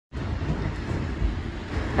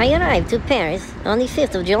I arrived to Paris on the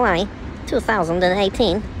 5th of July,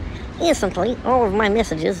 2018. Instantly, all of my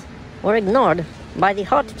messages were ignored by the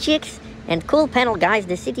hot chicks and cool panel guys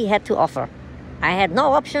the city had to offer. I had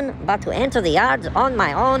no option but to enter the yards on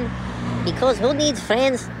my own, because who needs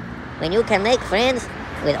friends when you can make friends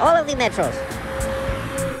with all of the metros?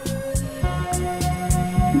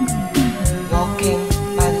 Walking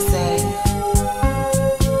by the Seine,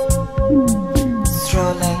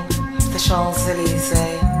 strolling the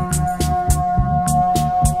Champs-Élysées,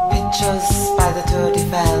 pictures by the Tour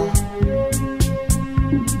d'Eiffel,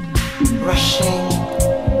 rushing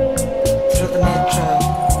through the metro.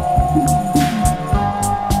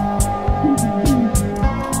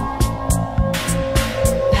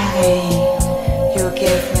 Harry, you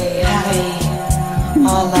gave me, Harry,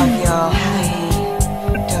 all of your Harry.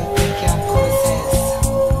 Don't break your promises.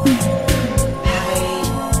 Harry,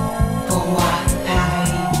 pour moi,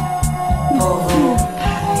 Harry, pour vous,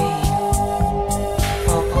 Harry,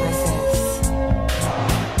 vos promises.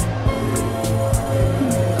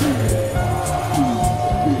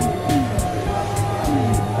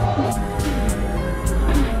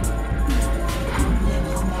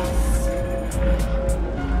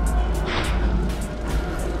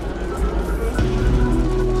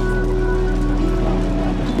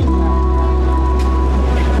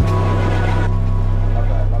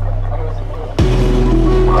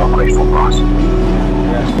 Well, grateful, boss.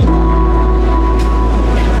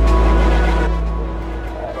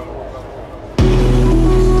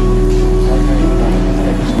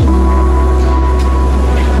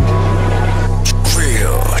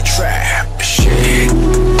 Real trap shit.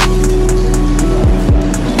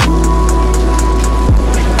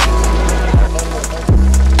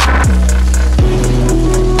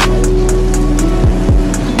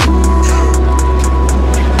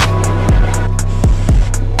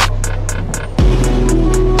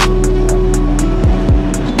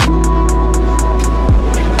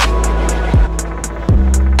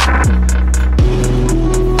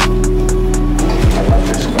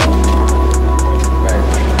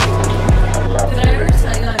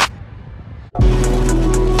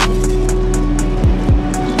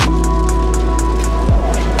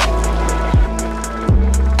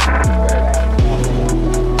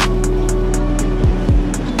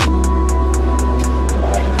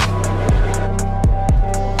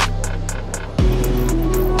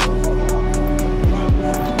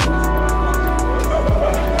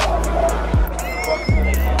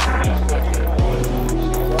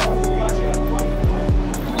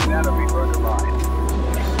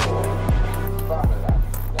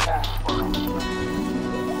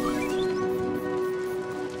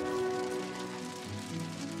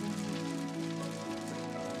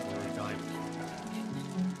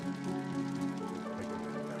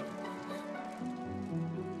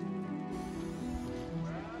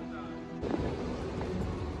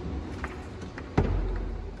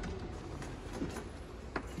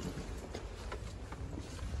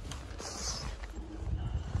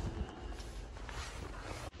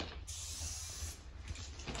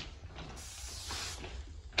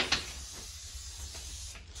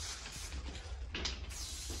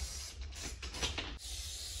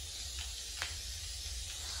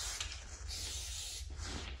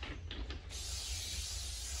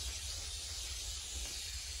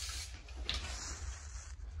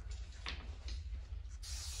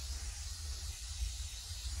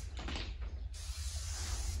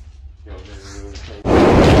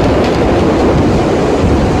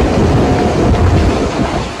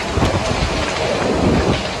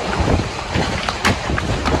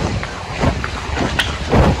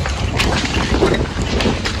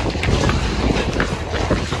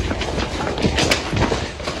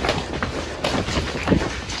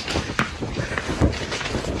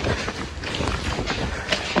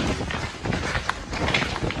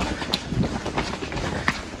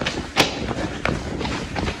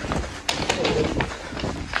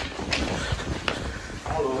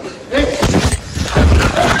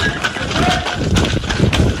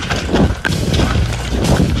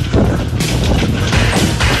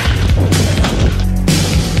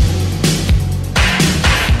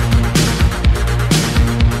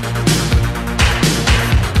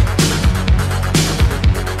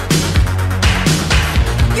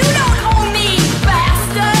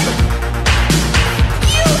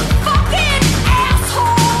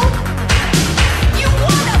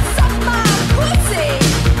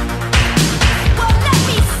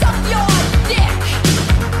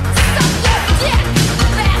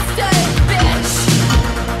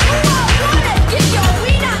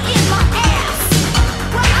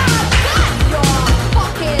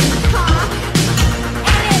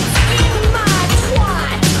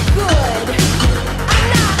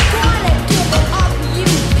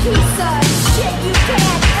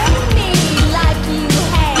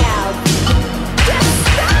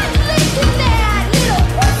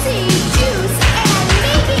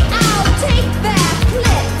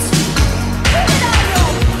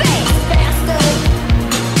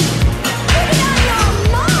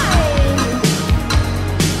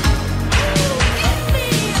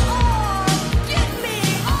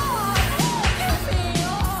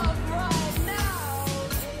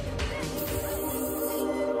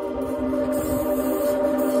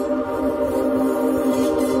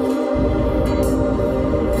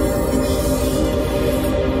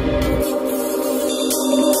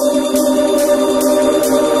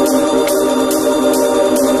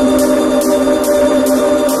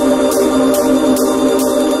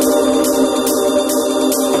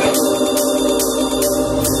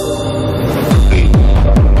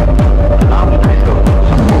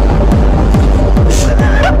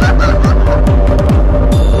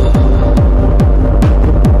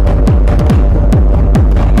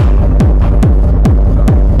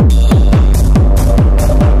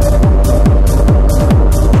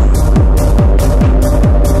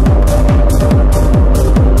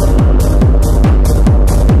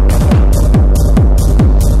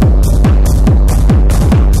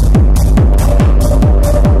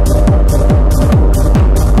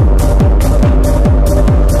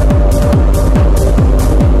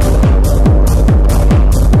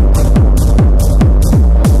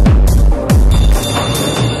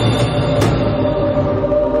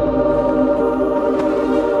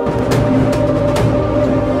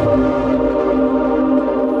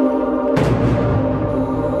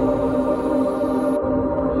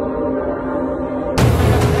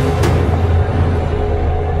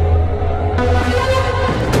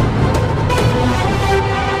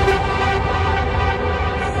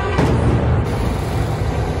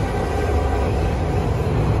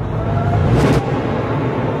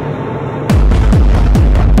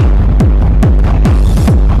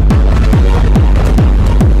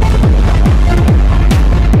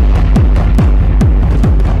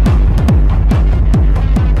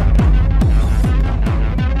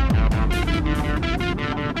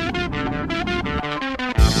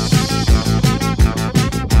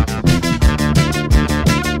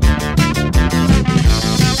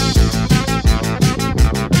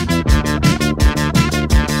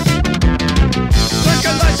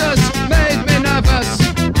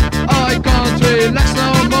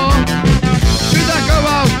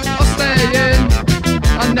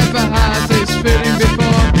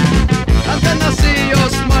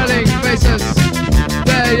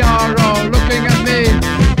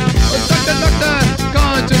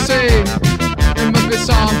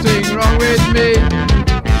 with me.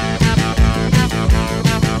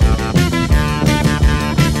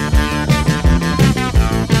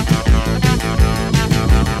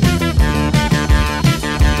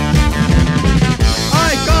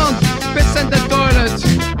 I can't piss in the toilet,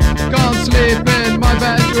 can't sleep in my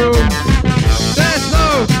bedroom. There's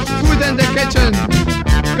no food in the kitchen,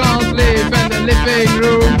 can't live in the living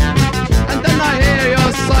room. And then I hear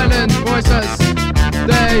your silent voices,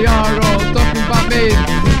 they are all talking about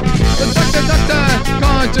me. The doctor,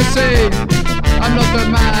 can't you see, I'm not the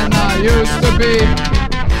man I used to be.